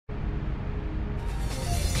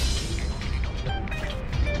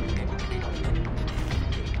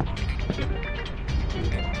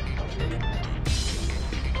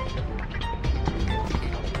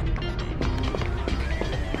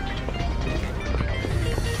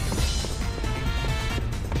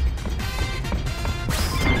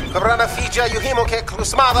Cabrana Fija Yuhimoke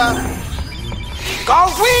Krusmada.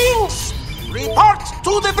 Gold Wings! Report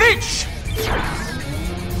to the bridge!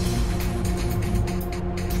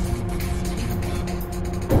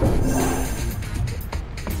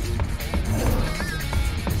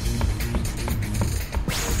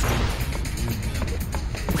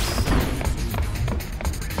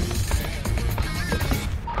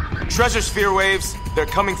 Treasure sphere waves. They're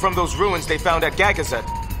coming from those ruins they found at Gagazet.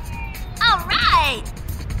 All right!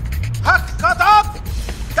 Hak Kadab!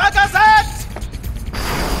 Gagazet!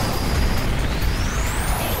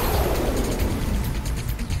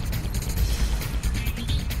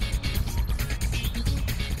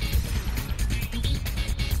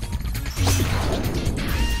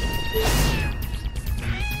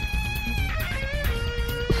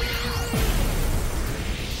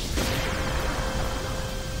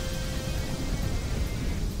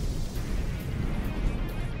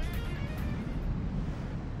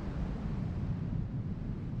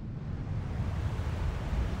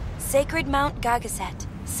 Sacred Mount Gagazet,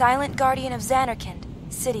 silent guardian of Xanarkand,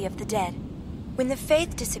 city of the dead. When the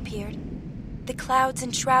faith disappeared, the clouds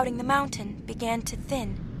enshrouding the mountain began to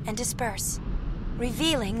thin and disperse,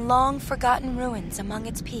 revealing long-forgotten ruins among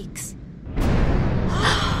its peaks.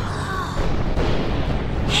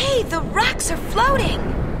 Hey, the rocks are floating!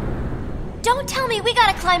 Don't tell me we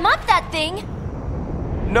gotta climb up that thing!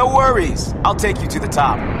 No worries. I'll take you to the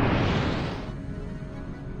top.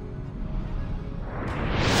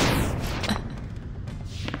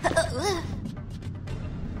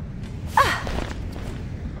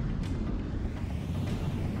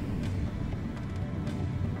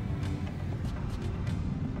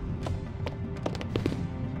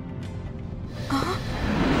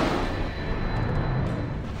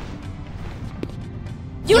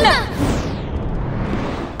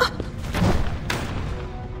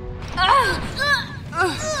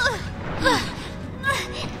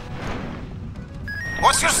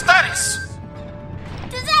 What's your status?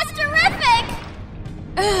 Disasterific!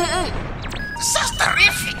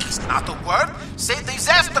 Disasterific is not a word. Say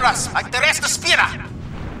disastrous, like the rest of Spira.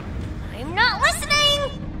 I'm not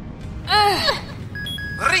listening!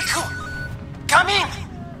 Riku, come in.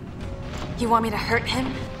 You want me to hurt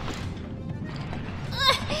him?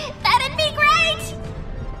 That'd be great!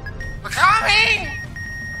 Come in.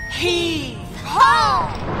 Heave ho!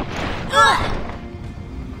 Ugh.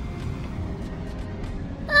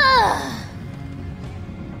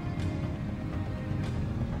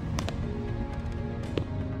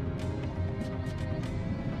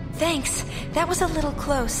 Thanks. That was a little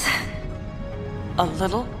close. A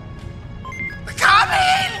little? Come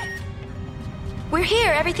in. We're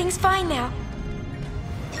here. Everything's fine now.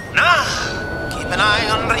 Nah, keep an eye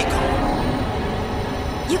on Riku.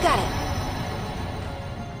 You got it.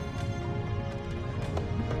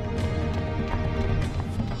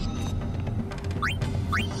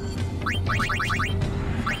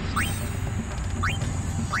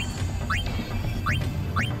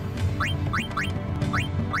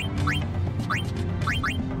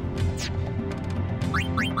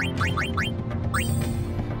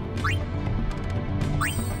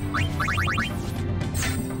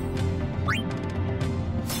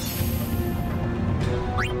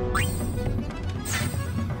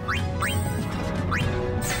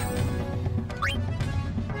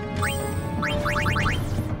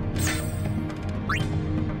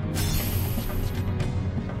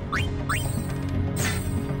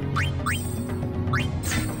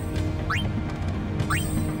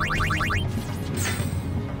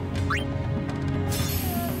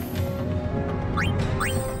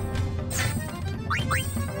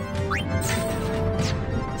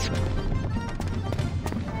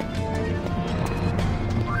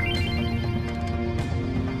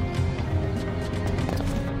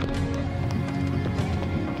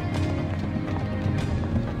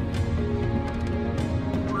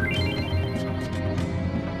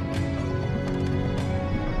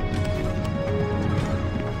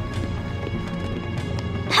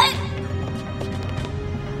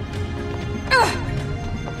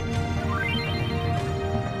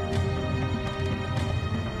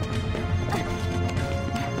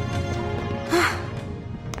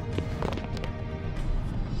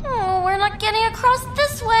 Getting across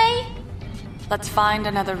this way. Let's find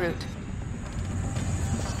another route.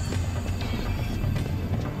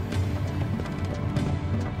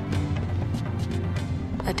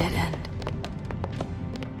 A dead end.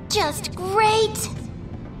 Just great.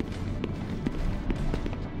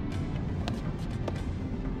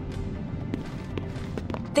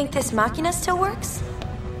 Think this Machina still works?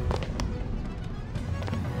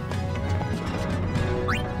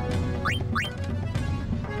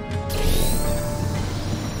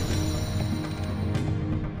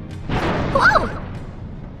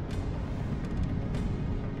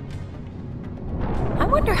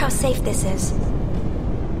 wonder how safe this is.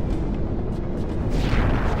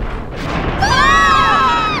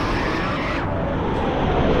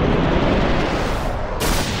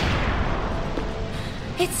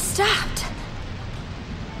 It stopped.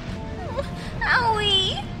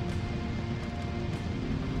 Owie!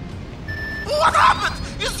 What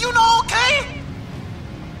happened? Is you know okay?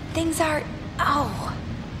 Things are,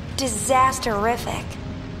 disasterific.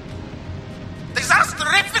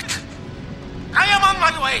 Disasterific! I am on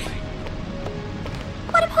my way.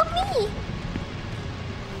 What about me?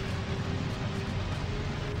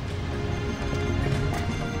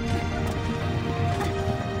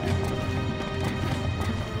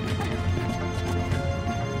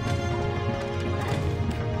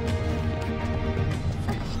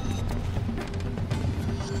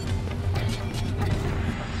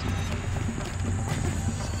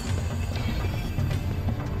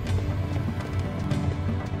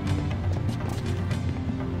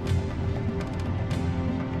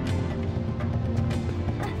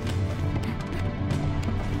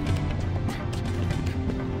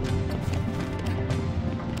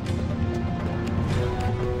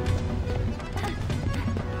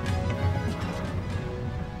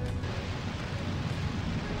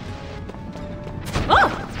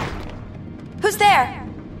 Who's there?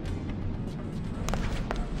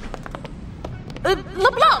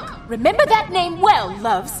 LeBlanc! Remember that name well,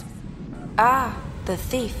 loves. Ah, the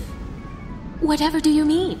thief. Whatever do you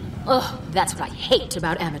mean? Ugh, that's what I hate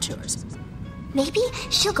about amateurs. Maybe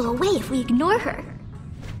she'll go away if we ignore her.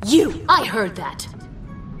 I heard that.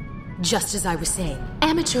 Just as I was saying,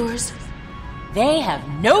 amateurs, they have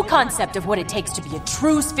no concept of what it takes to be a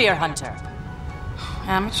true spear hunter.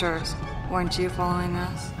 Amateurs, weren't you following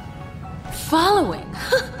us? Following?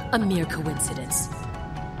 A mere coincidence.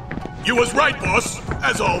 You was right, boss,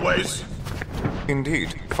 as always.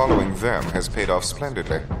 Indeed, following them has paid off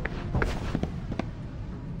splendidly.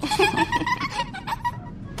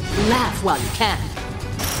 Laugh while you can.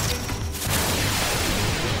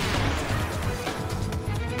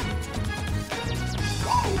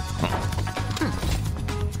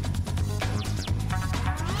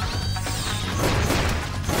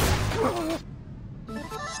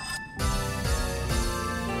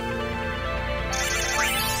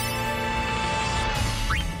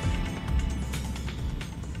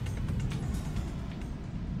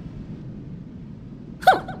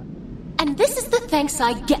 And this is the thanks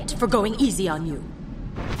I get for going easy on you.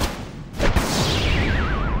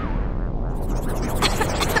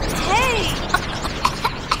 Hey!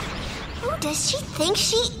 Who does she think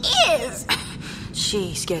she is?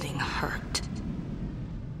 She's getting hurt.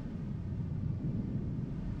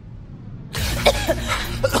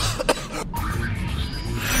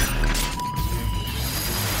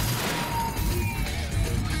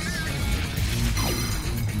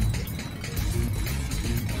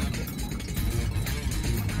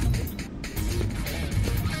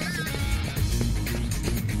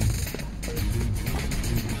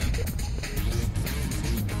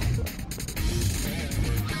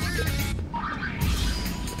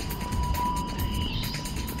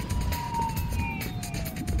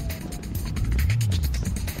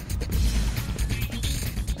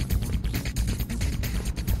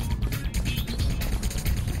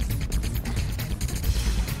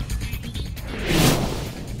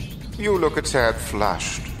 You look a tad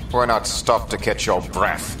flushed. Why not stop to catch your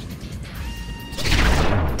breath?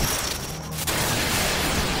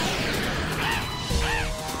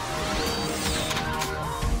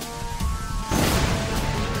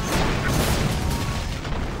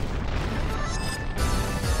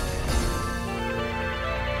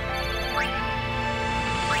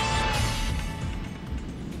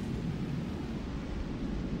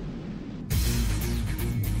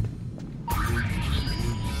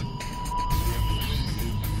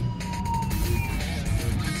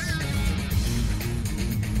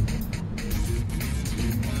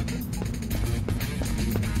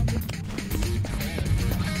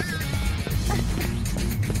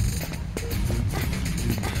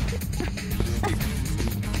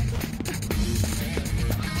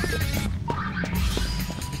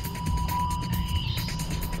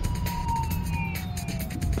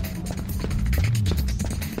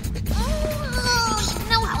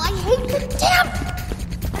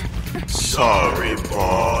 Sorry,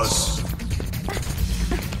 boss.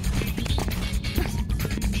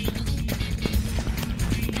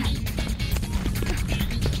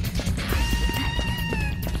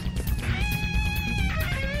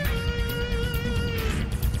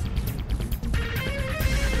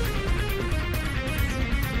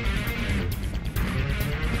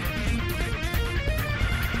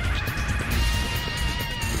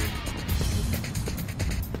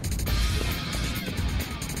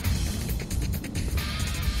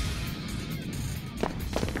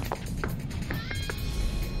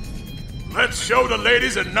 show the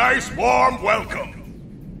ladies a nice, warm welcome.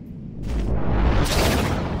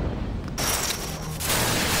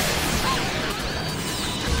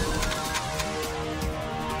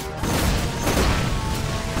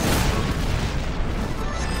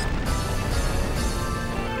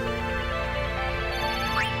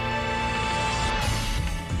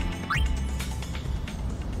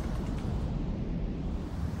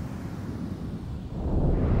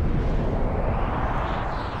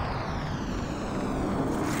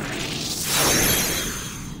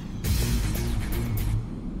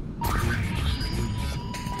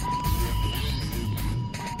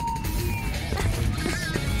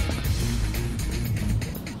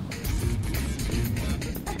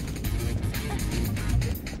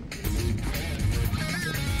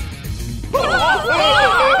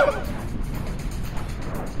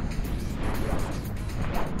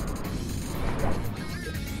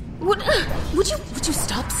 Would you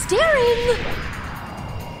stop staring?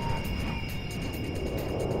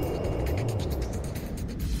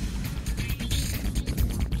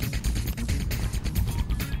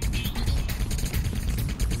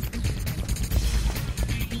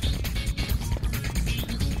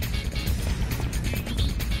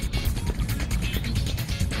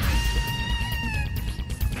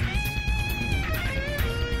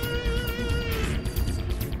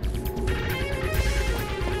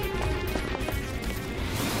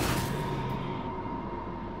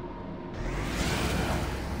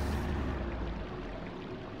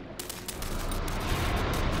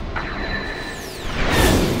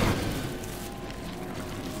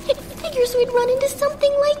 We'd run into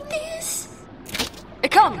something like this.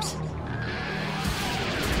 It comes!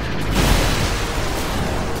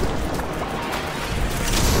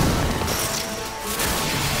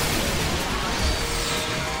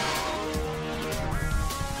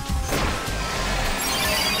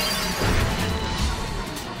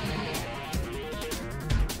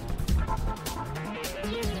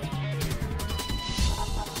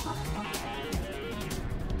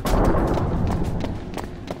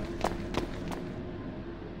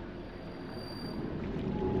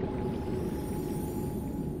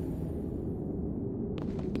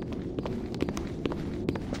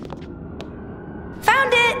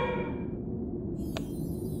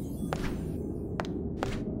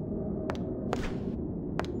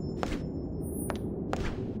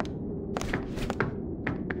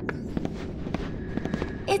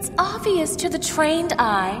 It's obvious to the trained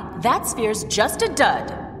eye, that sphere's just a dud.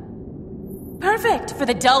 Perfect for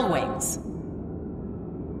the dull wings.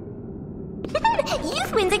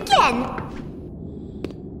 Youth wins again!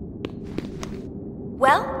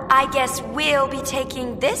 Well, I guess we'll be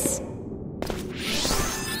taking this.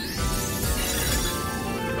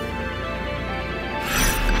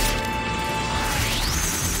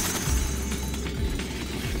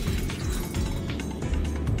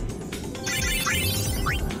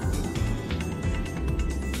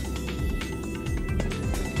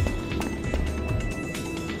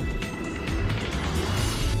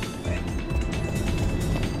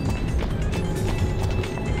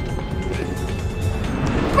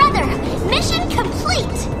 Mission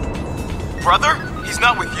complete! Brother? He's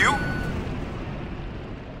not with you?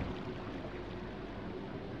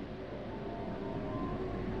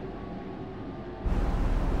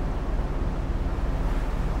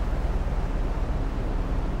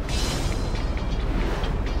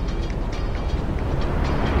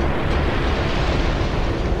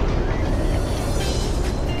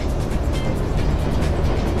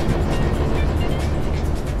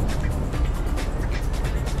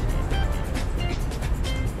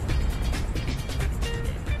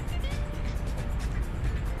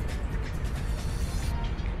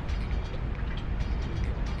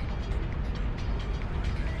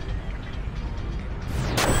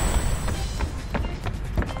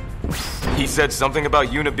 He said something about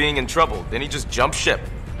Yuna being in trouble, then he just jumped ship.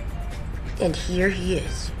 And here he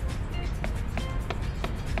is.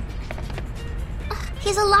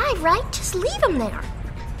 He's alive, right? Just leave him there.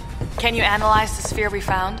 Can you analyze the sphere we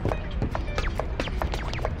found?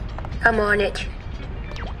 I'm on it.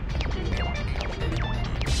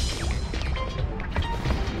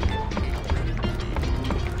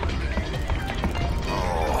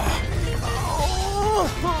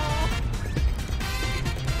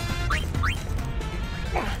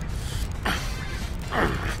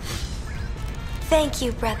 Thank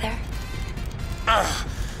you, brother.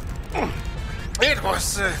 It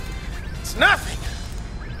was, it's nothing.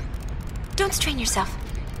 Don't strain yourself.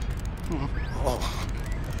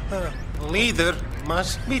 Leader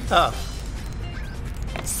must be tough.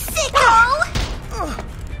 Sicko!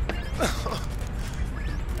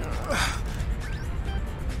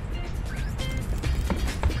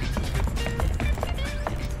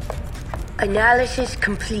 Analysis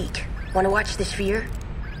complete. Want to watch the sphere?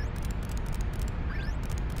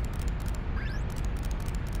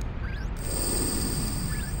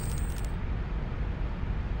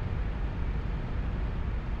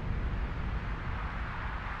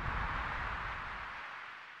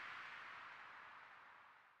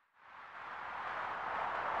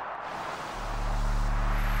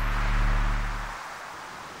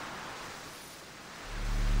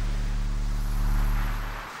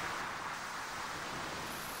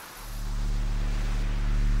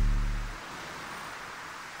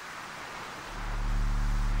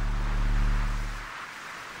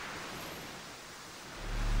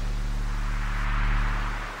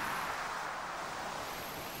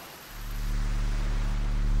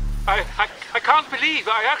 I can't believe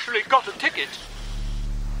I actually got a ticket.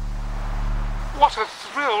 What a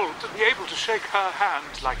thrill to be able to shake her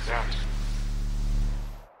hand like that.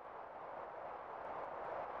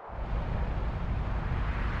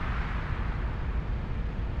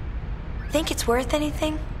 Think it's worth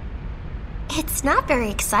anything? It's not very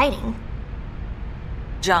exciting.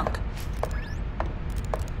 Junk.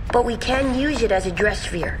 But we can use it as a dress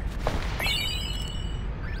sphere.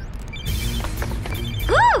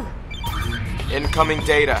 Woo! Incoming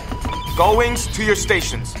data. Gull wings to your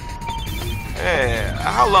stations. Hey,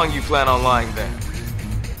 how long you plan on lying there?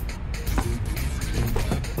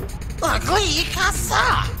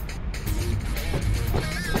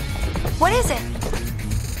 What is it?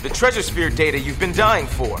 The treasure sphere data you've been dying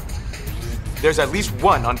for. There's at least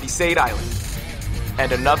one on Besaid Island.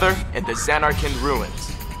 And another in the Xanarkand ruins.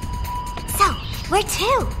 So, where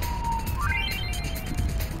to?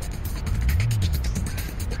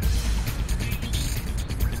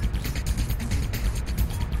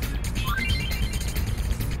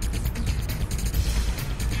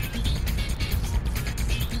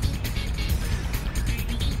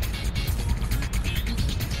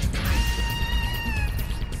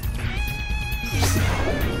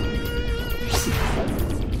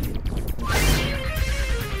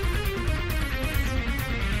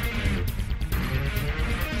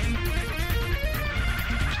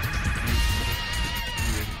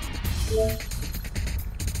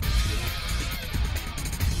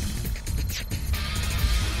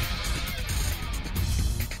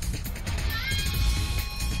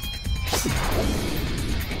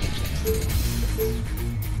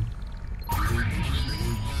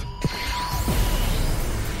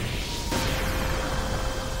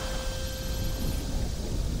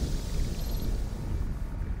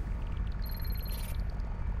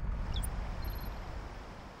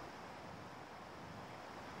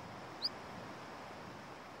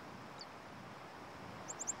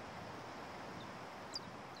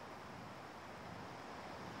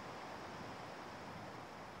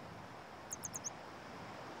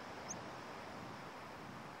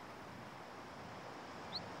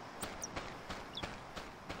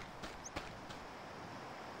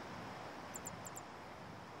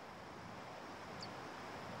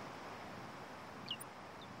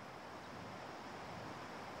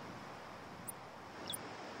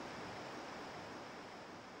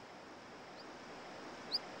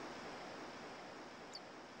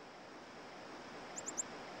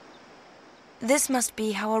 This must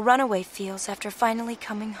be how a runaway feels after finally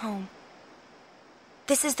coming home.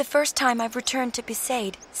 This is the first time I've returned to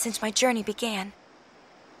Besaid since my journey began.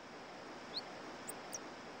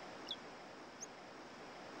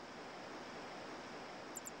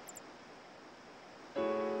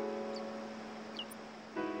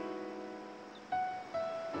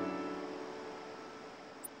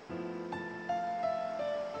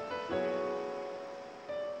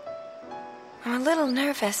 I'm a little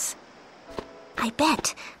nervous. I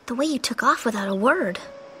bet. The way you took off without a word.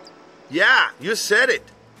 Yeah, you said it.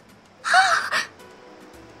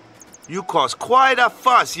 You caused quite a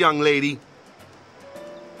fuss, young lady.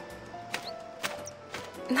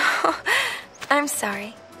 No, I'm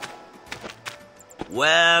sorry.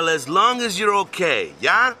 Well, as long as you're okay,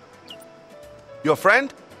 yeah? Your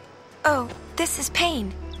friend? Oh, this is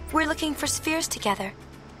Payne. We're looking for spheres together.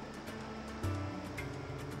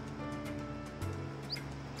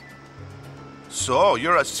 So,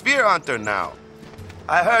 you're a sphere hunter now.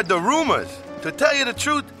 I heard the rumors. To tell you the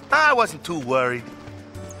truth, I wasn't too worried.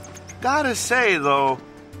 Gotta say, though,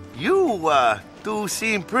 you, do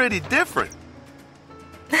seem pretty different.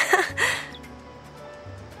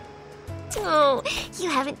 Oh, you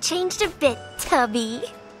haven't changed a bit, Tubby.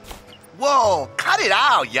 Whoa, cut it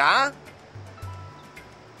out, yeah?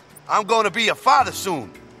 I'm gonna be a father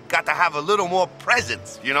soon. Got to have a little more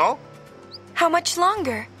presence, you know? How much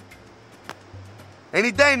longer?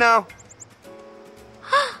 Any day now.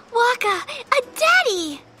 Waka, a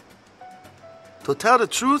daddy! To tell the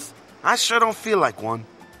truth, I sure don't feel like one.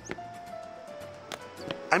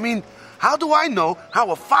 I mean, how do I know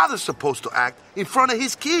how a father's supposed to act in front of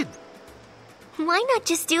his kid? Why not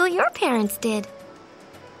just do what your parents did?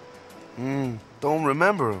 Don't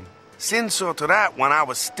remember him. Sin saw to that when I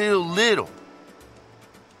was still little.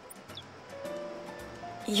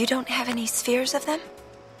 You don't have any spheres of them?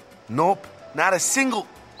 Nope, not a single...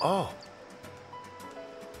 Oh.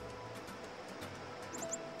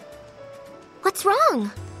 What's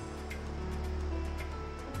wrong?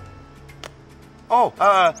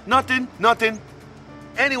 Oh, nothing.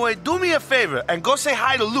 Anyway, do me a favor and go say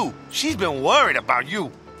hi to Lou. She's been worried about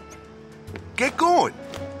you. Get going.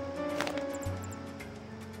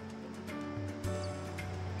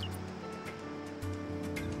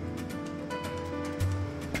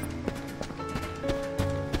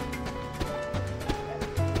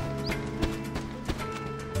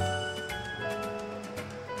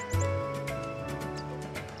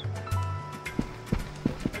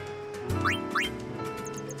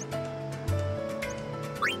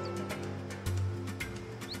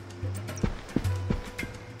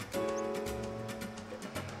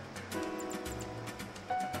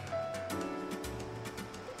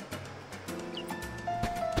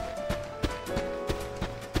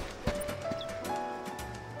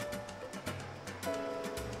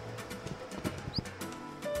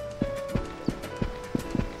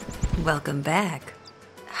 Welcome back.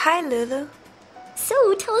 Hi, Lulu.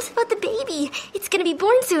 So, tell us about the baby. It's gonna be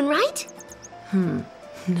born soon, right?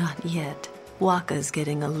 Not yet. Waka's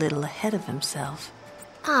getting a little ahead of himself.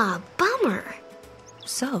 Ah, bummer.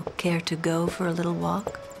 So, care to go for a little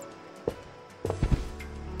walk?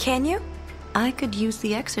 Can you? I could use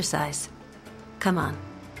the exercise. Come on.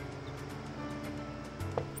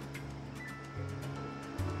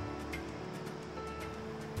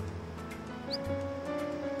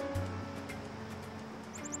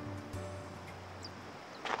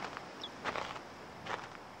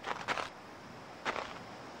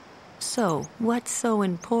 So, what's so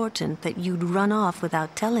important that you'd run off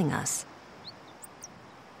without telling us?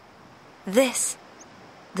 This.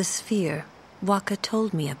 The sphere. Waka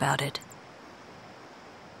told me about it.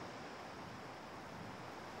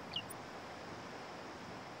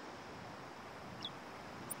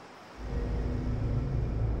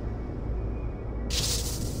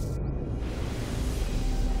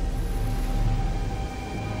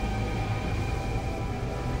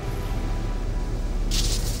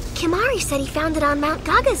 Kimari said he found it on Mount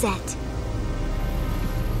Gagazet.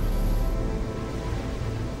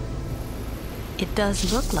 It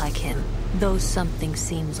does look like him, though something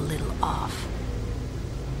seems a little off.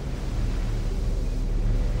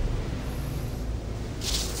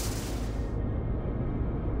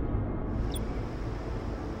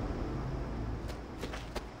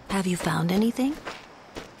 Have you found anything?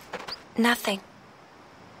 Nothing.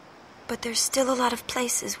 But there's still a lot of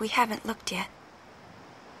places we haven't looked yet.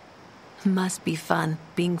 Must be fun,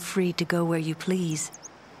 being free to go where you please.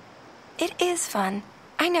 It is fun.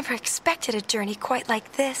 I never expected a journey quite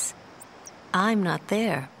like this. I'm not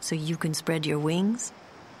there, so you can spread your wings?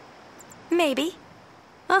 Maybe.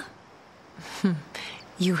 Huh.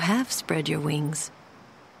 You have spread your wings.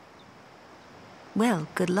 Well,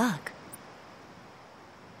 good luck.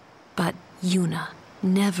 But, Yuna,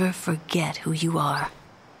 never forget who you are.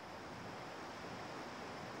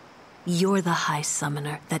 You're the High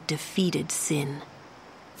Summoner that defeated Sin.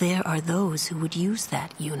 There are those who would use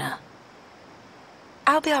that, Yuna.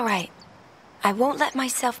 I'll be all right. I won't let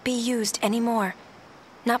myself be used anymore.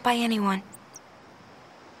 Not by anyone.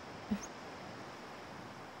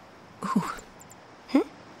 Ooh.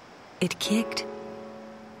 It kicked.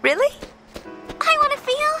 Really? I want to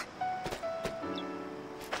feel.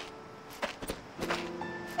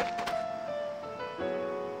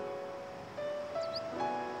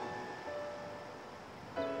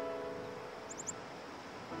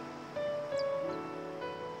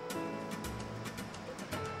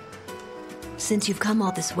 Since you've come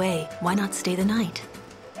all this way, why not stay the night?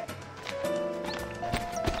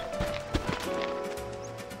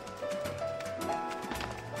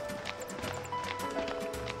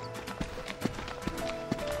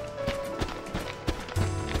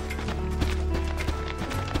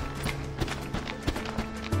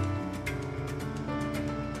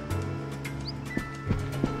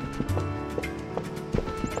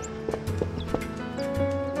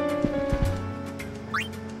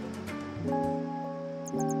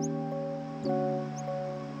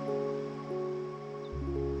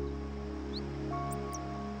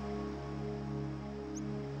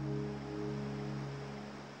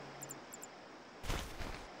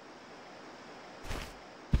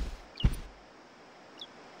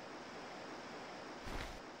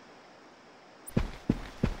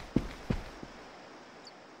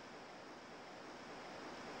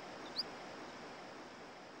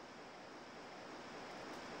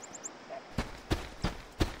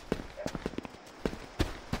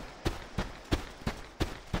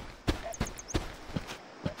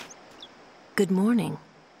 Good morning.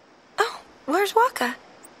 Oh, where's Waka?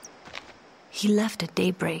 He left at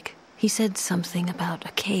daybreak. He said something about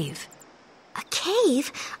a cave. A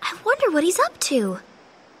cave? I wonder what he's up to.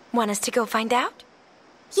 Want us to go find out?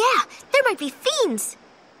 Yeah, there might be fiends.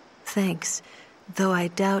 Thanks, though I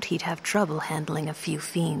doubt he'd have trouble handling a few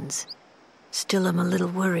fiends. Still, I'm a little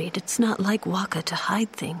worried. It's not like Waka to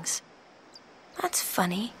hide things. That's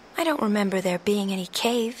funny. I don't remember there being any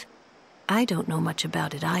cave. I don't know much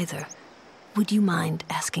about it either. Would you mind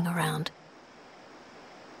asking around?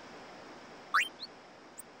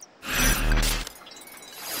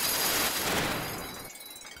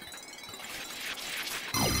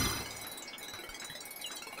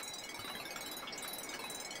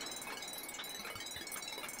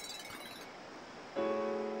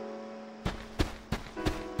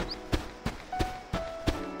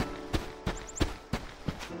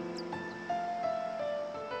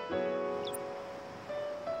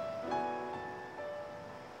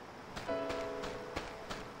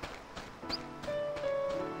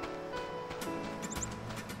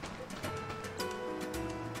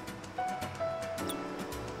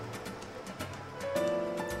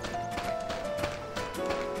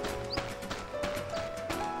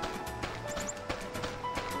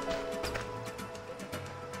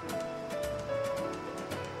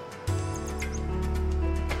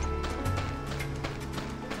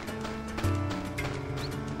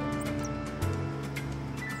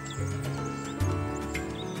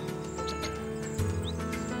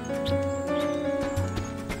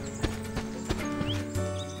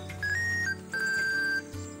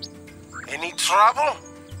 Any trouble?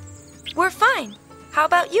 We're fine. How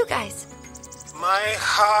about you guys? My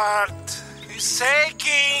heart is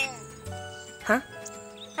aching. Huh?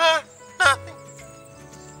 Nothing.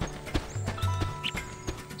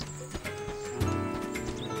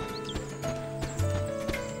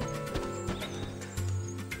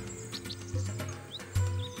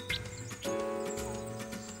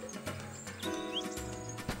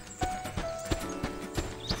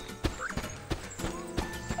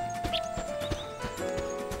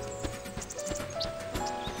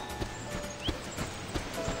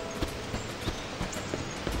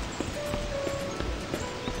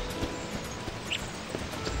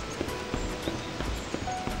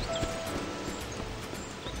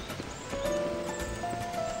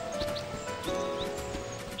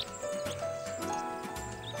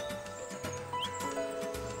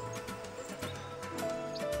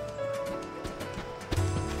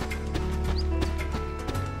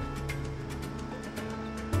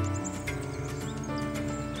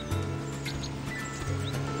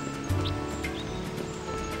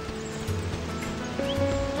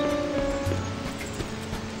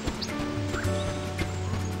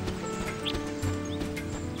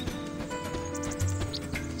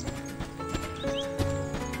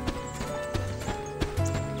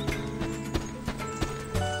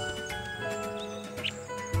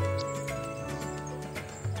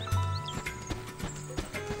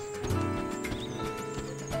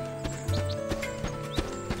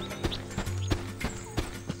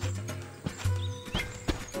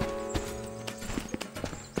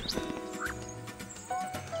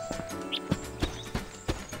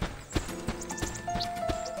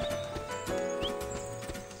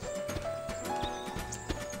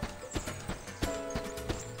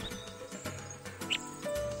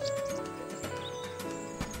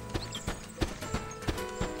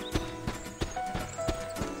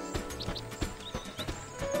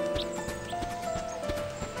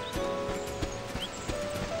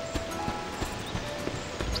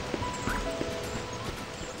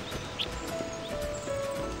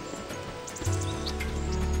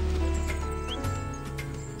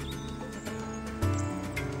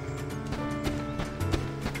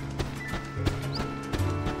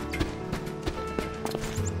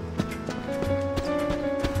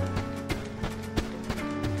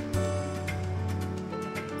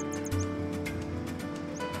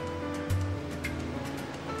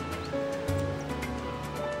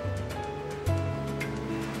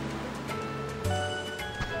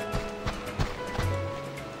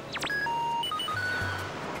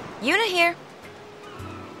 Yuna here.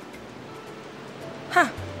 Huh.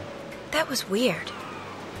 That was weird.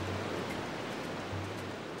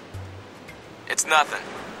 It's nothing.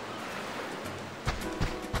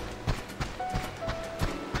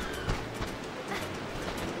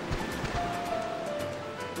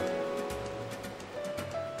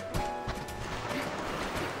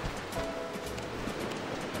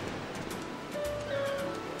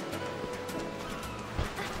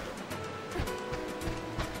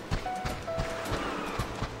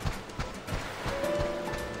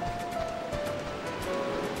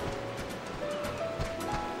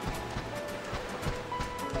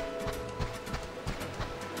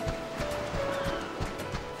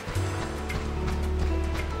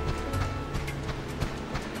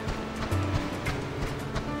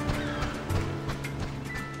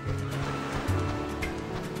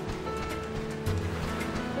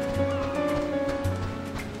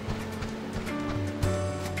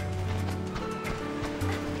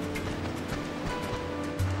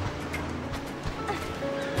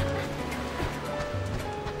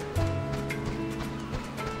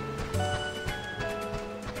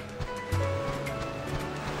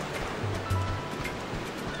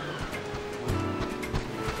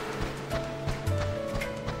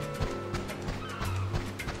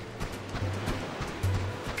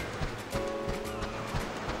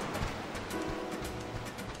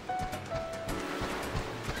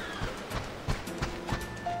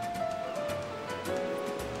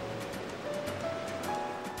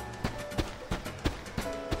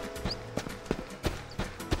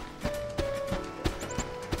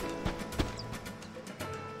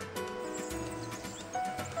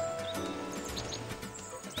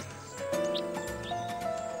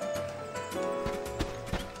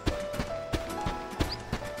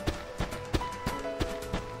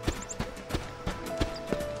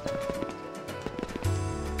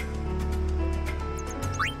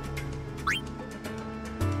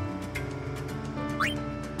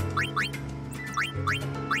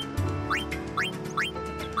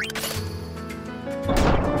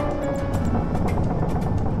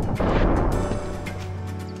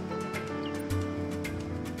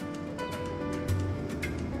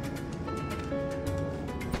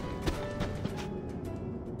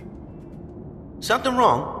 Something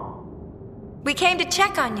wrong? We came to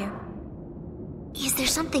check on you. Is there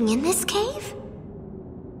something in this cave?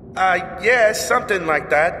 Yeah, something like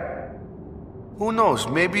that. Who knows?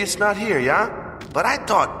 Maybe it's not here, yeah? But I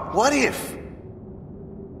thought, what if?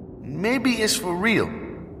 Maybe it's for real.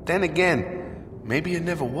 Then again, maybe it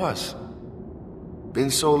never was. Been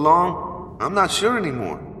so long, I'm not sure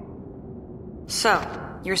anymore. So,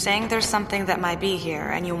 you're saying there's something that might be here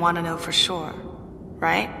and you want to know for sure,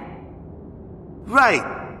 right? Right.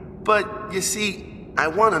 But, you see, I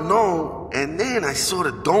want to know, and then I sort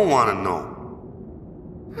of don't want to know.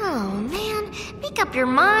 Oh, man. Make up your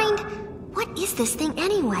mind. What is this thing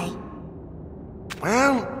anyway?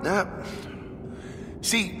 Well,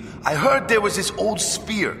 see, I heard there was this old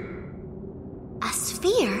sphere. A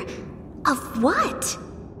sphere? Of what?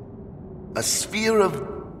 A sphere of,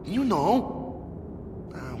 you know.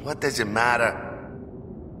 What does it matter?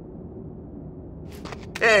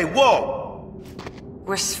 Hey, whoa!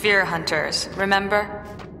 We're sphere hunters, remember?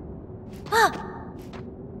 Huh.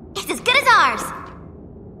 It's as good as ours.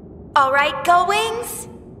 All right, Gull Wings.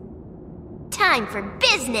 Time for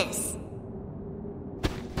business.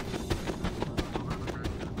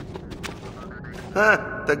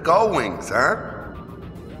 Huh, the Gull Wings, huh?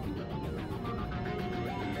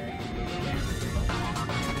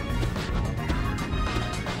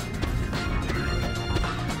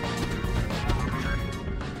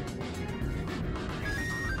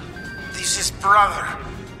 This is brother.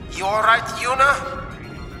 You alright, Yuna?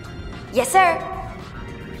 Yes, sir.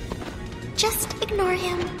 Just ignore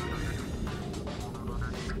him.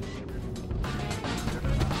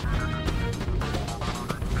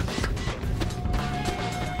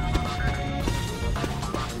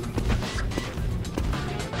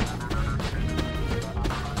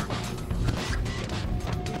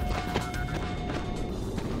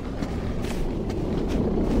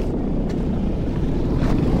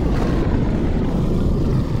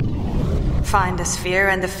 Find a sphere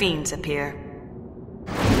and the fiends appear.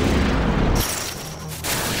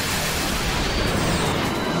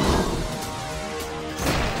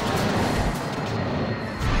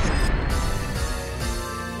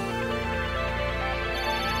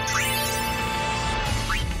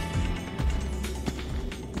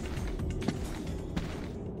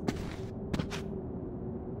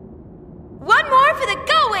 One more for the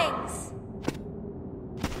Gull Wings.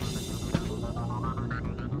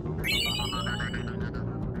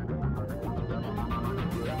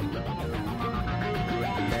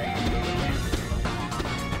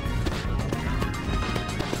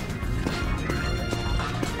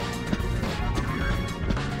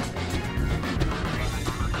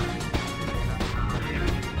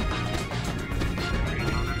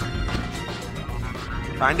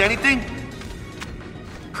 Find anything?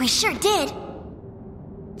 We sure did.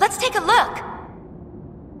 Let's take a look.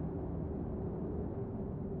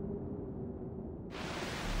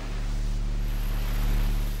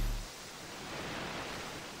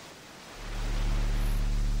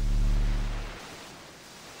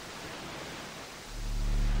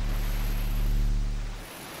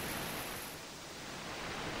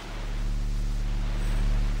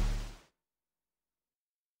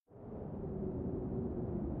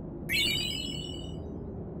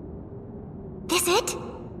 This it?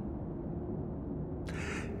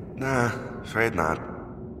 Nah, afraid not.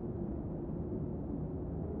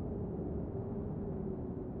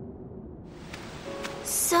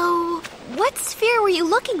 So, what sphere were you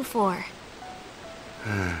looking for?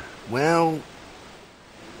 Well,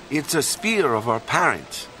 it's a sphere of our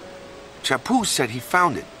parents. Chapu said he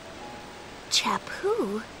found it.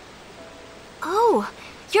 Chapu? Oh,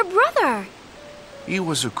 your brother. He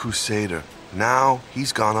was a crusader. Now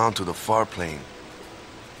he's gone on to the far plane.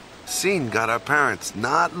 Sin got our parents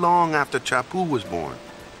not long after Chapu was born.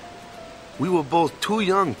 We were both too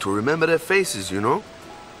young to remember their faces, you know?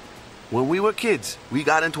 When we were kids, we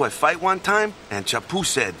got into a fight one time, and Chapu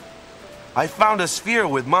said, "I found a sphere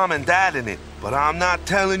with Mom and Dad in it, but I'm not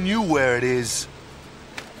telling you where it is."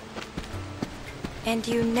 And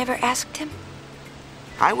you never asked him?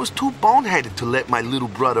 I was too boneheaded to let my little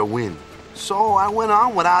brother win. So I went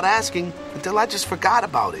on without asking until I just forgot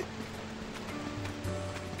about it.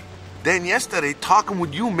 Then yesterday, talking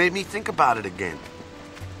with you made me think about it again.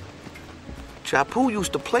 Chapu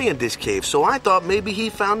used to play in this cave, so I thought maybe he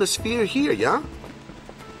found the sphere here, yeah?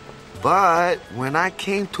 But when I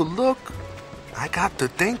came to look, I got to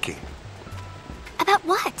thinking. About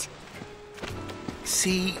what?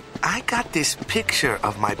 See, I got this picture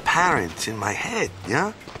of my parents in my head,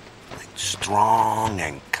 yeah? Like strong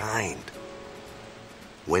and kind.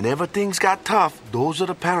 Whenever things got tough, those are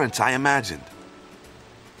the parents I imagined.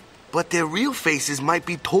 But their real faces might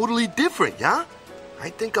be totally different, yeah? I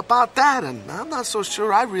think about that, and I'm not so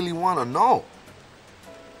sure I really want to know.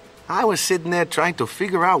 I was sitting there trying to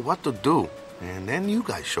figure out what to do, and then you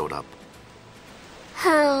guys showed up.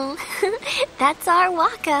 Oh, that's our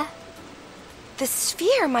Waka. The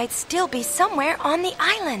sphere might still be somewhere on the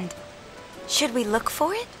island. Should we look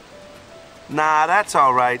for it? Nah, that's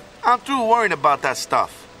all right. I'm through worrying about that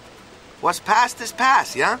stuff. What's past is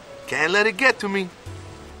past, yeah? Can't let it get to me.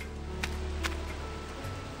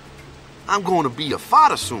 I'm going to be a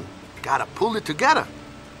father soon. Gotta pull it together.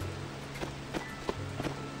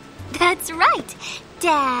 That's right,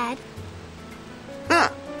 Dad. Huh.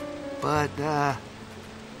 But,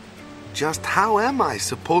 just how am I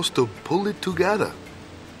supposed to pull it together?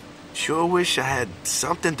 Sure wish I had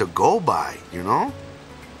something to go by, you know?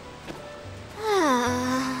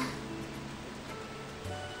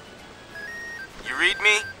 You read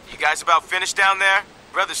me? You guys about finished down there?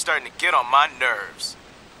 Brother's starting to get on my nerves.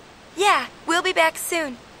 Yeah, we'll be back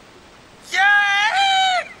soon. Yeah!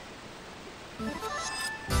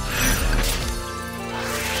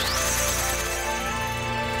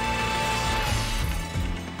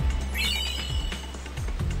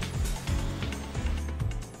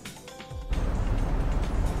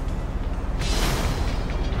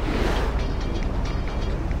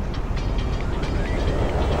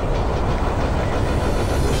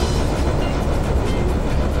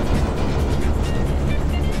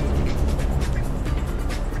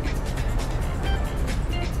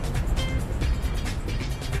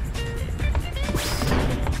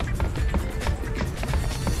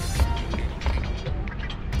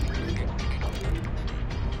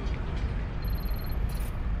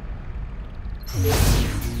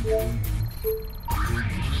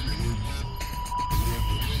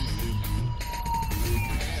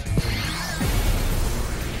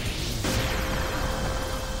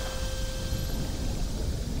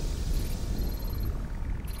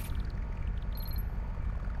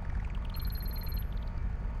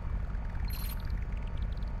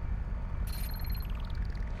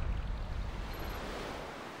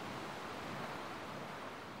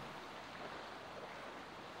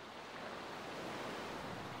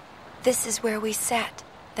 This is where we sat,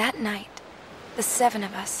 that night. The 7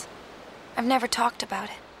 of us. I've never talked about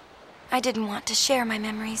it. I didn't want to share my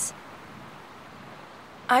memories.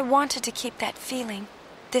 I wanted to keep that feeling,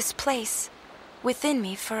 this place, within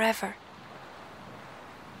me forever.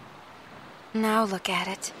 Now look at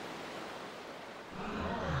it.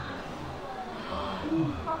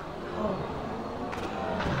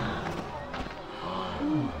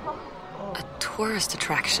 A tourist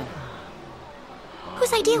attraction.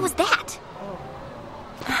 Whose idea was that?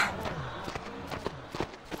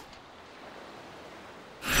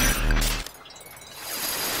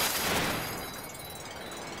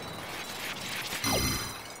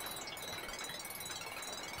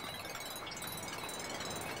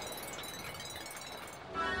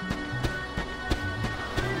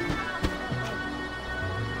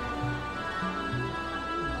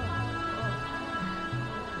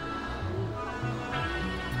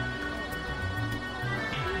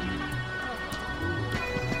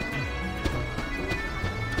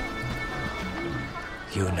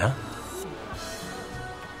 Yuna?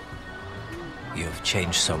 You've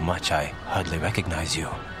changed so much I hardly recognize you.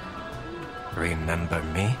 Remember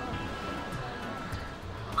me?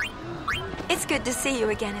 It's good to see you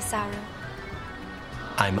again, Isaru.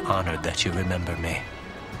 I'm honored that you remember me.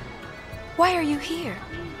 Why are you here?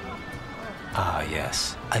 Ah,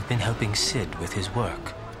 yes. I've been helping Sid with his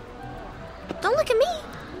work. Don't look at me.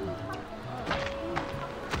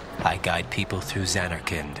 I guide people through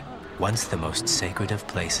Zanarkand, once the most sacred of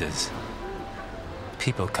places.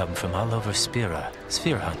 People come from all over Spira,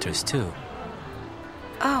 sphere hunters too.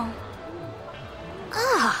 Oh.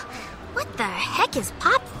 Ugh, what the heck is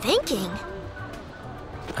Pop thinking?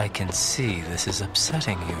 I can see this is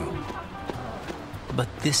upsetting you. But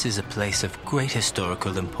this is a place of great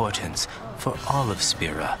historical importance for all of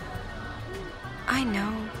Spira. I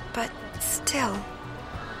know, but still.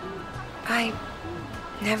 I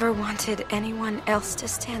never wanted anyone else to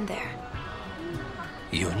stand there.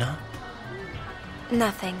 Yuna?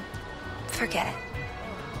 Nothing. Forget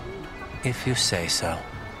it. If you say so.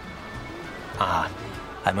 Ah,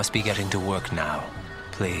 I must be getting to work now.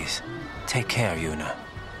 Please, take care, Yuna.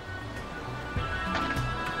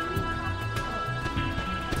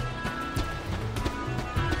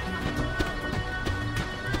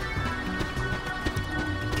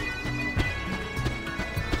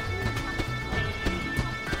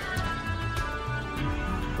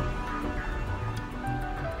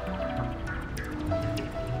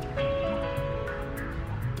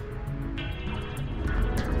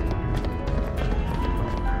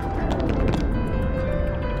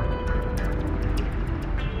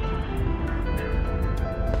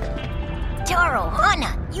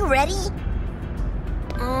 ready?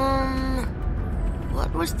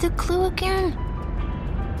 What was the clue again?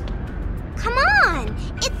 Come on!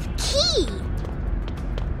 It's Key!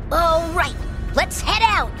 All right, let's head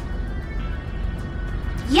out!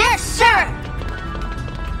 Yes, sir!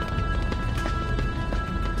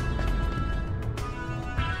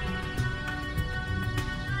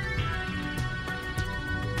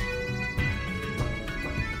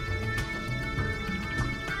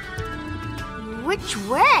 Which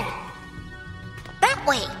way? That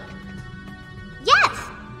way. Yes.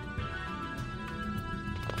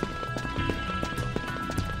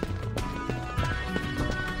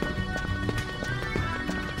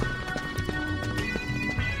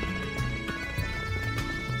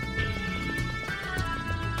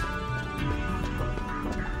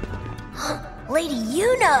 Lady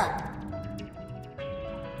Yuna!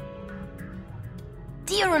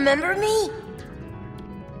 Do you remember me?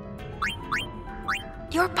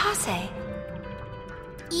 Your Pase.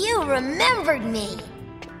 You remembered me.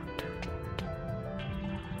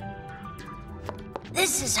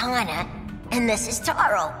 This is Hana, and this is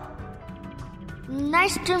Taro.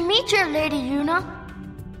 Nice to meet you, Lady Yuna.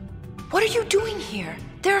 What are you doing here?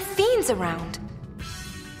 There are fiends around.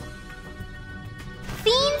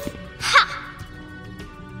 Fiends? Ha!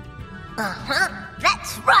 Uh-huh,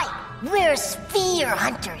 that's right. We're sphere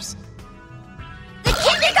hunters. The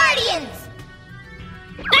Kindergardians!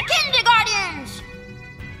 The Kindergardians!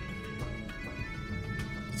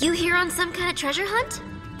 You here on some kind of treasure hunt?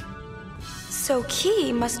 So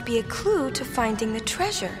Key must be a clue to finding the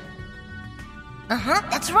treasure. Uh-huh,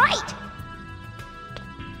 that's right.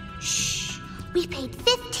 Shh, we paid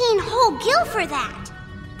 15 whole gil for that.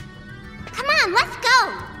 Come on, let's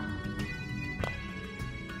go.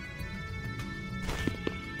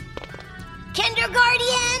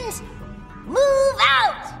 Kindergardians, move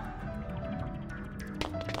out!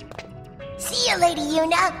 See ya, Lady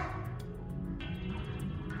Yuna.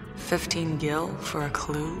 15 gil for a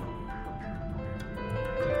clue?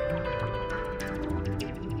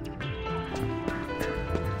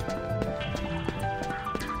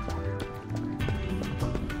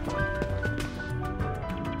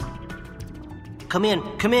 Come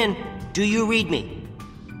in. Do you read me?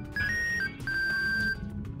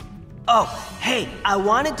 Oh, hey, I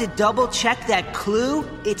wanted to double check that clue.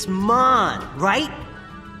 It's Mon, right?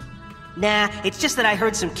 Nah, it's just that I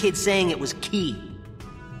heard some kids saying it was Key.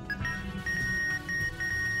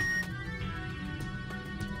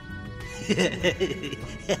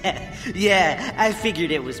 Yeah, I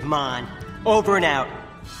figured it was Mon. Over and out.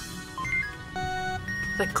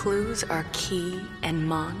 The clues are Key and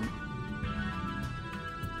Mon?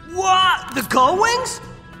 What? The Gullwings?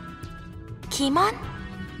 Keymon?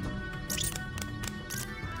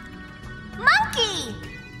 Monkey!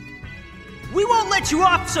 We won't let you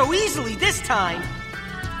off so easily this time.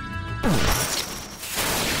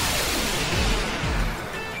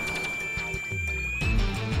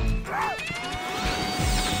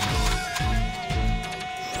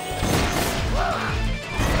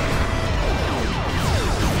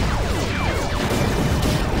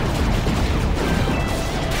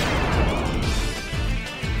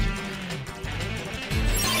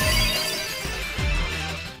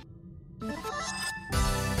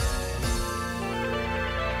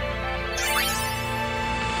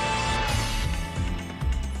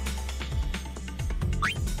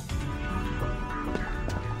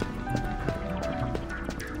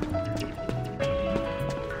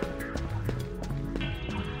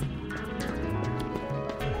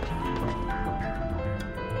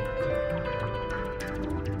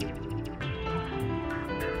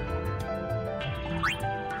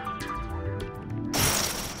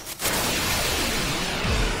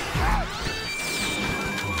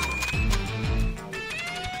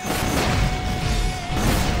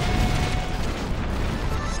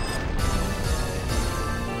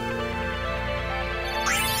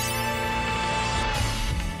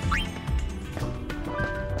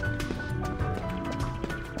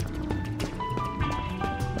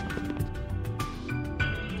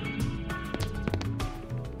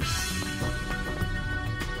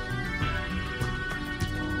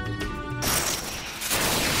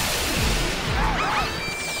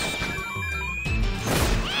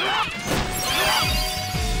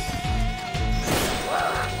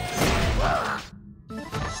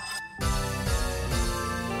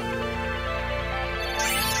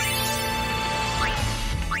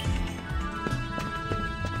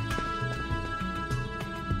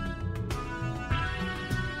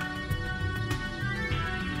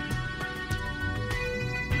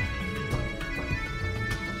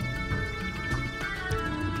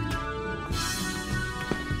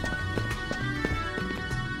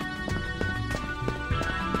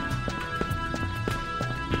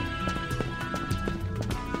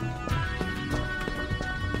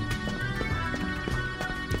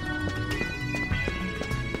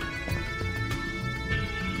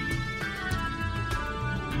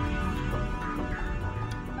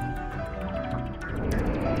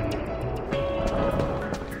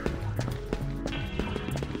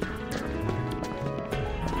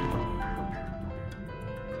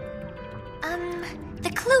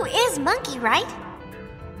 monkey, right?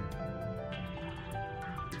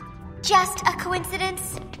 Just a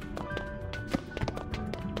coincidence?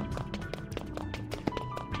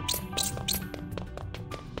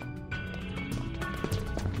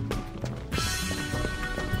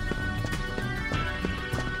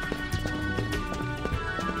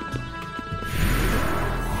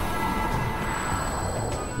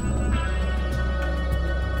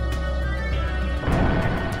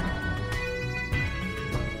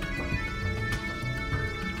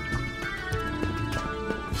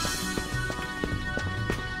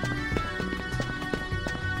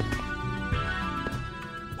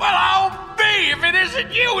 Well, I'll be if it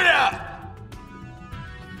isn't you now!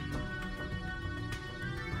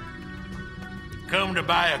 Come to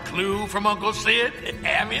buy a clue from Uncle Sid,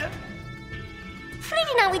 have you?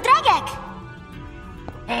 Fridina Dragek!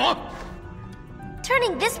 Huh?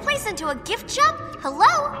 Turning this place into a gift shop?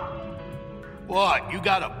 Hello? What, you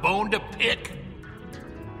got a bone to pick?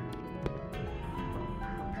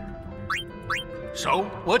 So,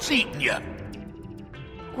 what's eating you?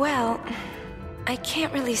 Well, I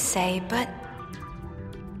can't really say, but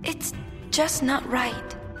it's just not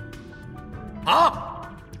right. Huh?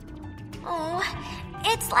 Oh,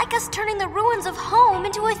 it's like us turning the ruins of home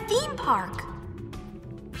into a theme park.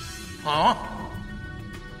 Huh?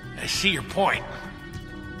 I see your point.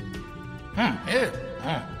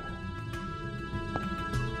 Yeah.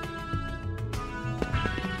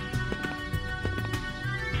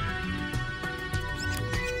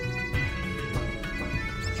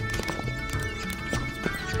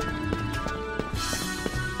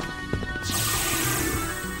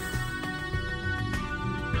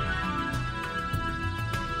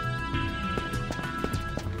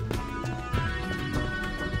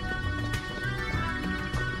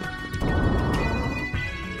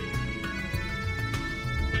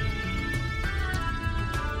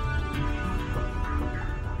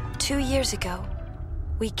 2 years ago,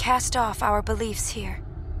 we cast off our beliefs here.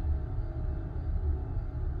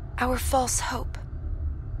 Our false hope.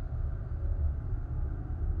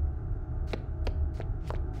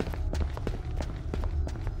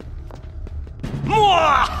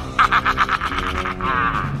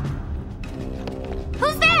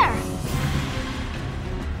 Who's there?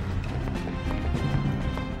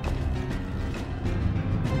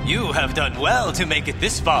 You have done well to make it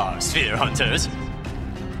this far, Sphere Hunters.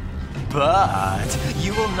 But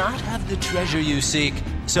you will not have the treasure you seek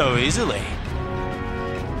so easily.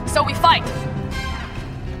 So we fight.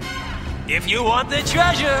 If you want the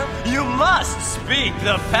treasure, you must speak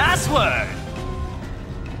the password.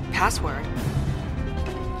 Password?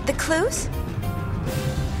 The clues?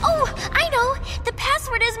 Oh, I know! The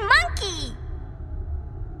password is monkey!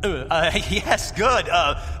 Yes, good.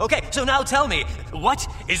 Okay, so now tell me, what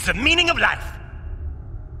is the meaning of life?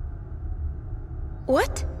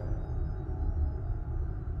 What?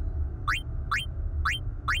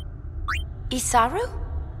 Isaru?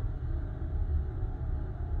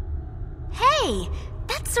 Hey,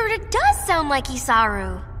 that sorta does sound like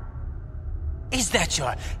Isaru. Is that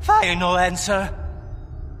your final answer?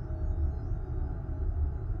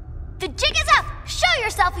 The jig is up! Show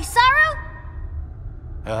yourself, Isaru!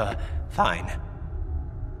 Fine.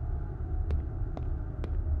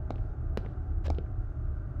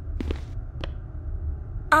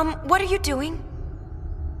 What are you doing?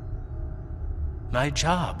 My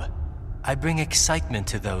job. I bring excitement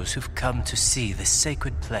to those who've come to see this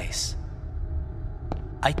sacred place.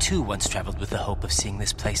 I too once traveled with the hope of seeing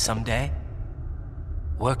this place someday.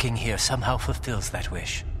 Working here somehow fulfills that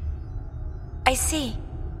wish. I see.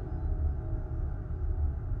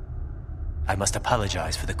 I must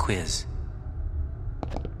apologize for the quiz.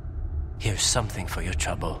 Here's something for your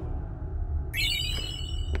trouble.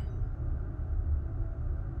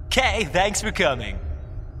 Okay, thanks for coming.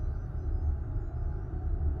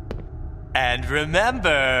 And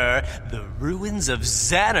remember, the ruins of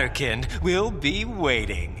Zanarkand will be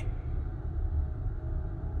waiting.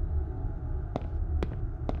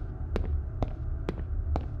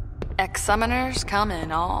 Ex-summoners come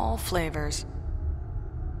in all flavors.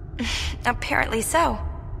 Apparently so.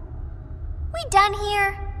 We done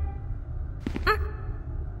here?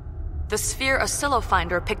 The sphere oscillo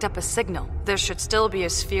finder picked up a signal. There should still be a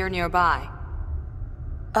sphere nearby.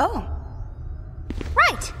 Oh.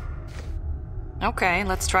 Right! Okay,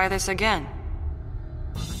 let's try this again.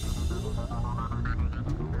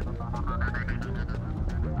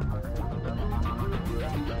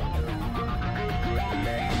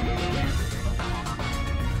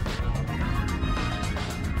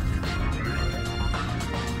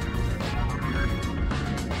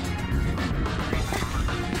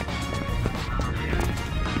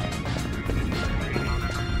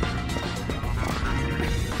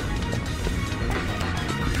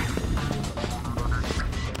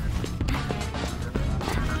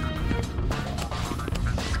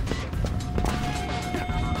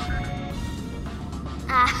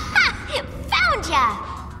 Gotcha!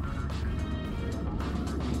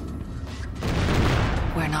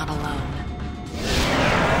 We're not alone.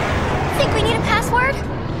 Think we need a password?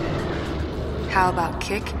 How about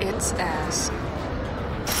kick its ass?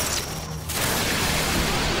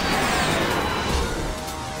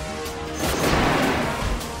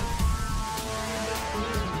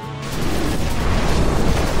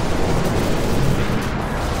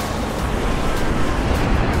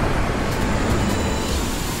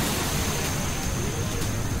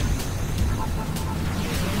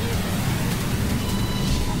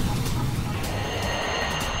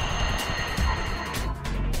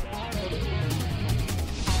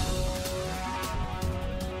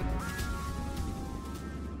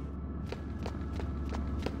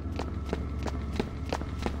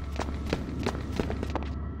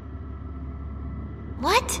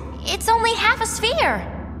 What? It's only half a sphere!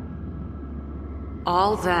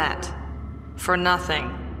 All that for nothing.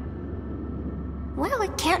 Well,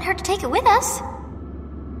 it can't hurt to take it with us.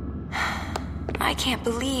 I can't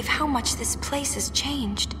believe how much this place has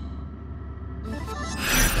changed.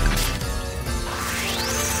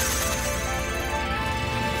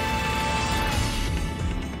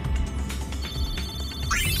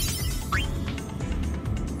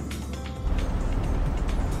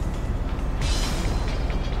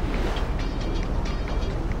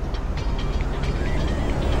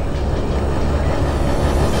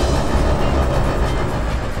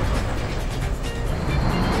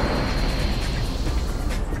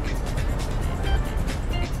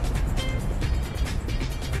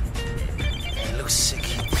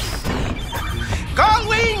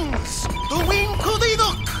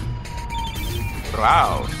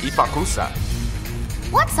 Wow, Ipakusa.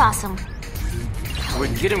 What's awesome?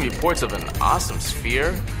 We're getting reports of an awesome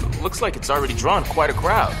sphere. Looks like it's already drawn quite a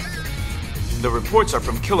crowd. The reports are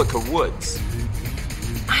from Kilika Woods.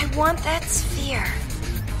 I want that sphere.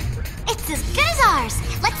 It's as good as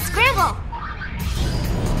ours. Let's scramble.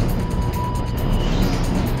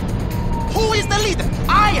 Who is the leader?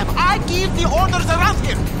 I am. I give the orders around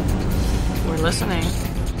here. We're listening.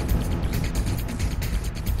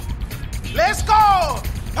 Let's go!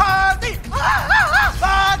 Party!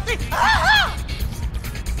 Party!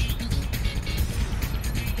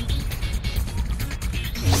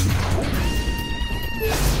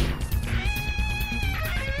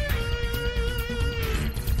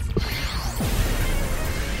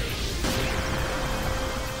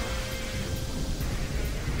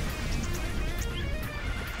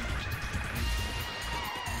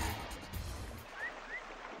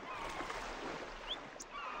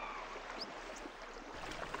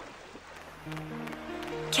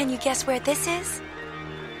 Can you guess where this is?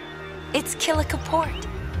 It's Kilika Port.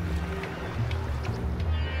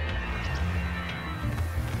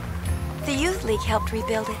 The Youth League helped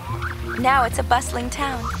rebuild it. Now it's a bustling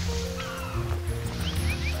town.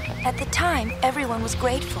 At the time, everyone was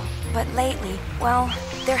grateful, but lately, well,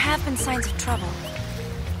 there have been signs of trouble.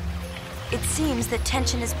 It seems that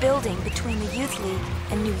tension is building between the Youth League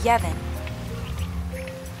and New Yevon.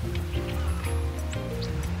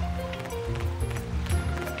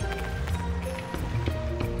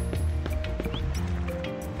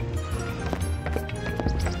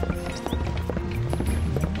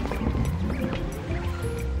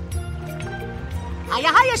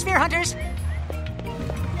 Hiya, Sphere Hunters!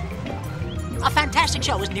 A fantastic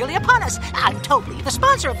show is nearly upon us. I'm totally the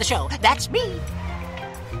sponsor of the show. That's me.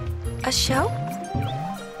 A show?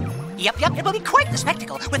 Yep. It will be quite the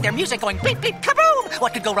spectacle with their music going bleep, bleep, kaboom!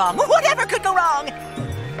 What could go wrong? Whatever could go wrong?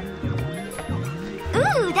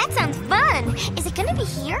 Ooh, that sounds fun. Is it gonna be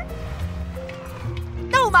here?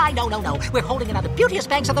 No. We're holding it on the beauteous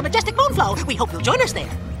banks of the majestic Moonflow. We hope you'll join us there.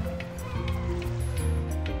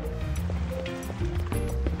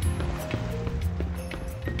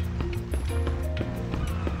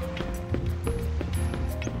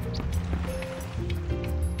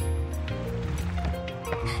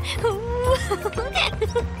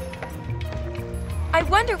 I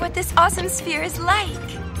wonder what this awesome sphere is like.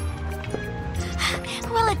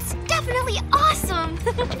 Well, it's definitely awesome.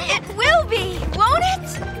 It will be, won't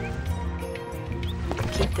it?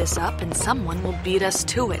 Keep this up and someone will beat us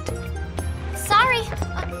to it. Sorry.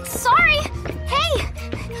 Sorry. Hey,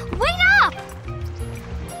 wait up.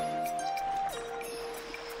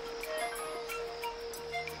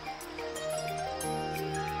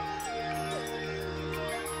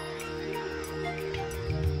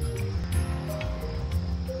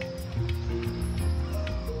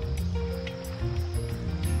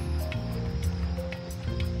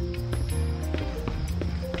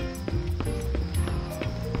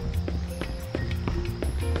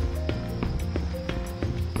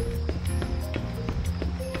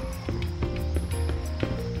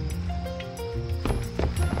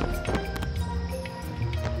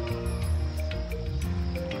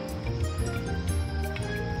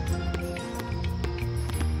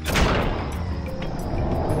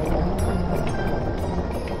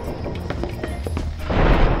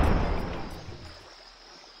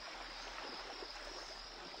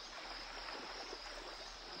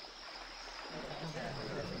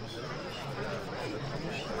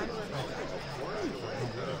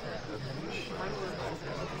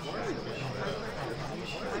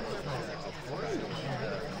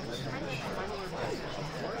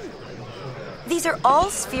 These are all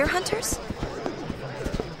sphere hunters?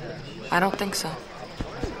 I don't think so.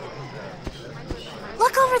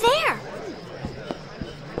 Look over there!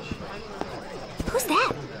 Who's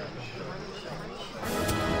that?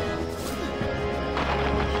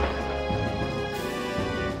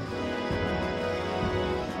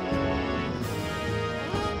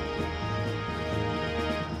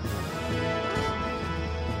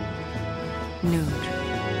 Nude.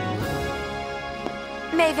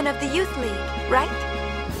 Maven of the Youth League, right?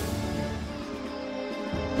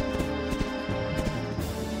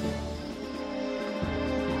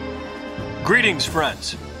 Greetings,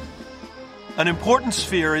 friends. An important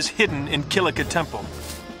sphere is hidden in Kilika Temple.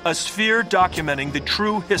 A sphere documenting the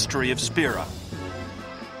true history of Spira.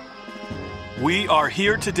 We are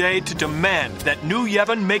here today to demand that New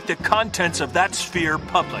Yevon make the contents of that sphere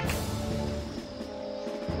public.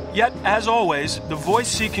 Yet, as always, the voice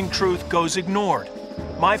seeking truth goes ignored.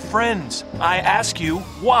 My friends, I ask you,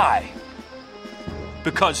 why?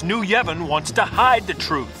 Because New Yevon wants to hide the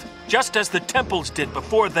truth, just as the temples did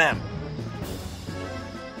before them.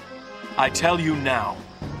 I tell you now,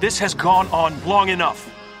 this has gone on long enough.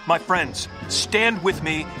 My friends, stand with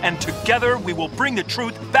me, and together we will bring the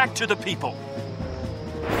truth back to the people.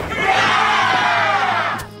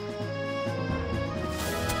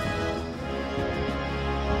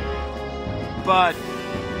 But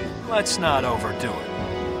let's not overdo it.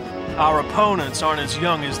 Our opponents aren't as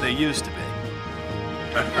young as they used to be.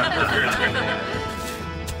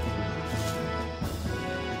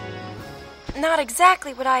 Not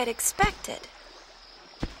exactly what I had expected.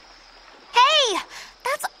 Hey!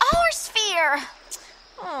 That's our sphere!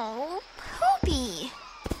 Oh, Poopy.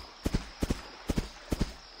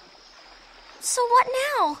 So what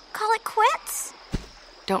now? Call it quits?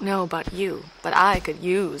 Don't know about you, but I could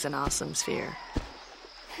use an awesome sphere.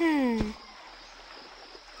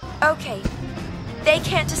 Okay. They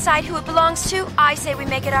can't decide who it belongs to. I say we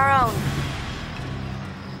make it our own.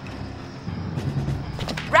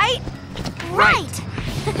 Right? Right!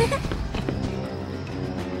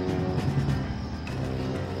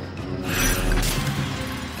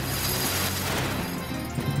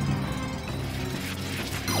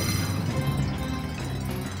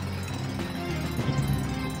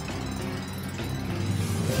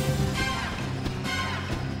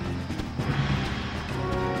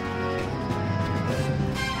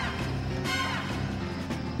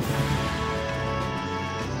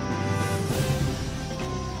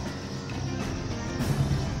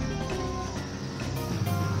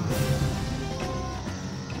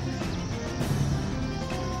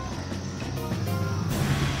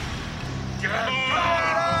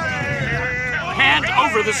 Hand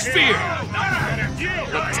over the sphere!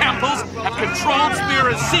 The temples have controlled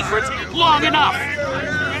Spira's secrets long enough!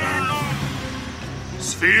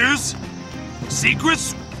 Spheres?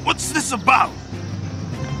 Secrets? What's this about?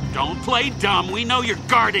 Don't play dumb. We know you're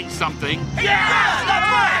guarding something. Yeah, that's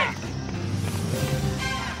right!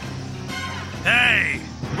 Hey,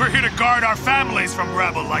 we're here to guard our families from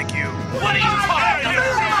rebel like you. What are you talking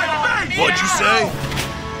about? What'd you say?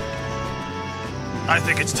 I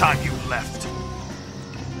think it's time you left.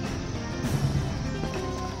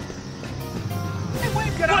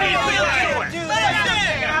 What are you doing?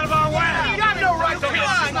 Get out of our way! You have no right to get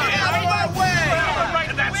out of our way! We have a right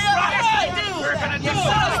to that spot! We're gonna do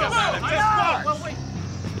something about it! Just watch!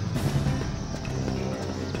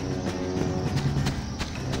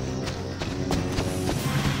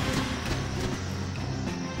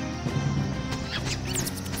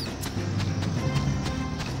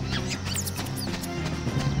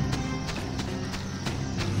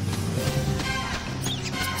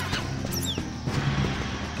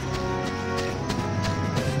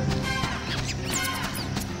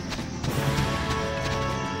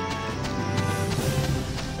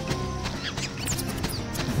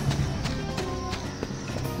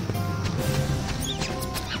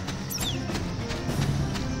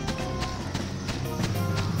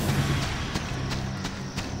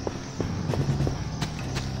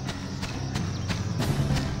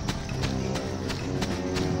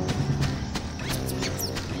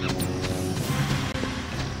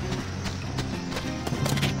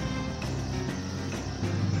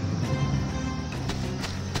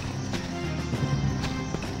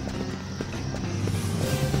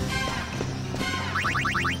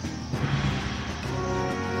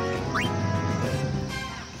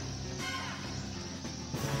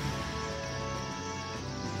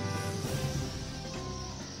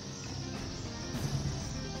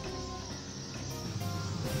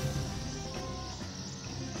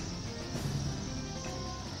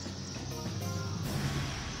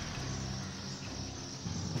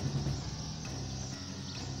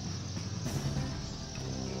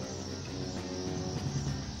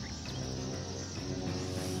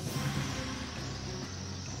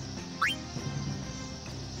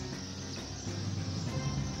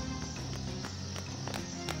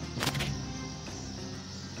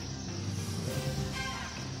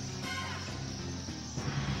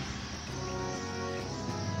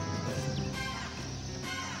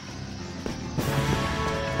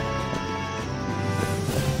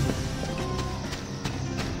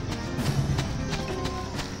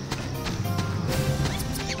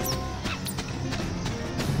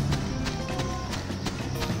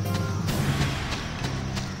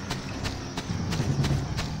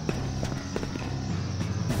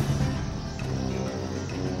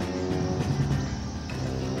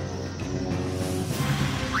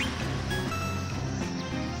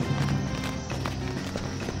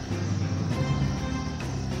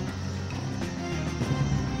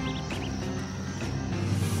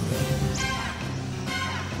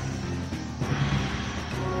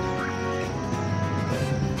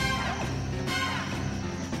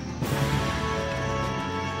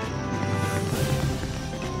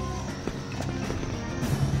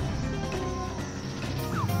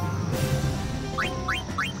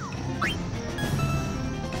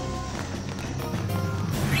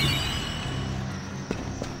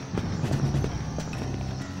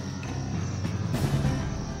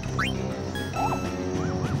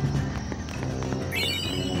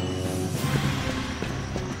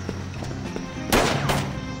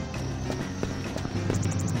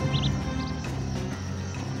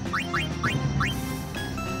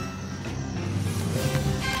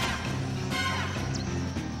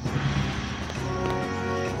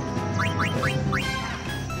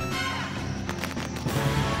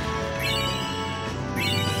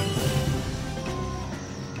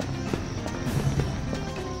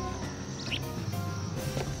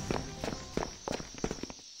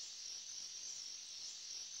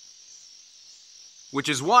 Which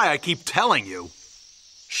is why I keep telling you.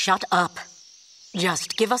 Shut up.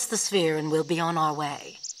 Just give us the sphere and we'll be on our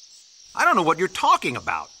way. I don't know what you're talking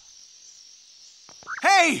about.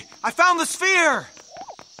 Hey! I found the sphere!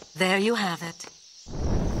 There you have it.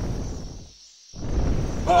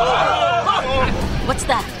 What's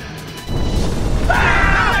that?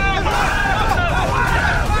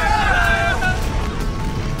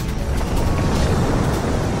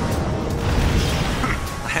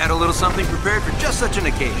 I had a little something prepared for just such an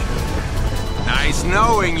occasion. Nice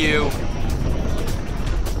knowing you.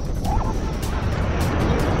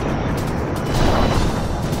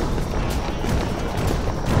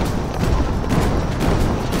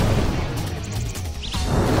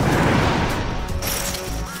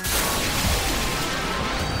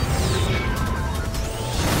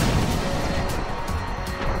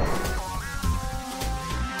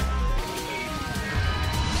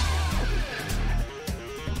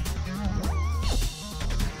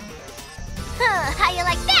 How you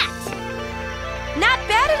like that? Not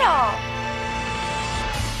bad at all.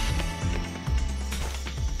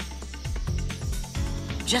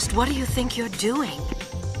 Just what do you think you're doing?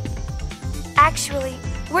 Actually,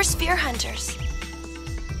 we're sphere hunters.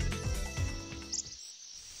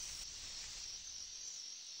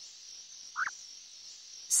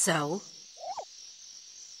 So?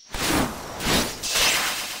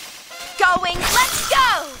 Going, let's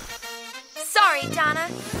go! Sorry, Donna.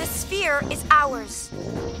 The sphere is ours.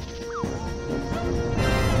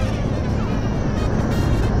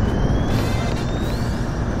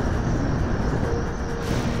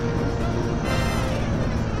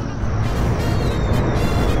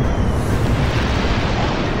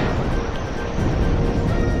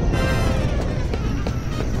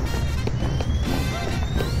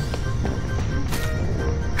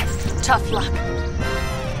 Tough luck.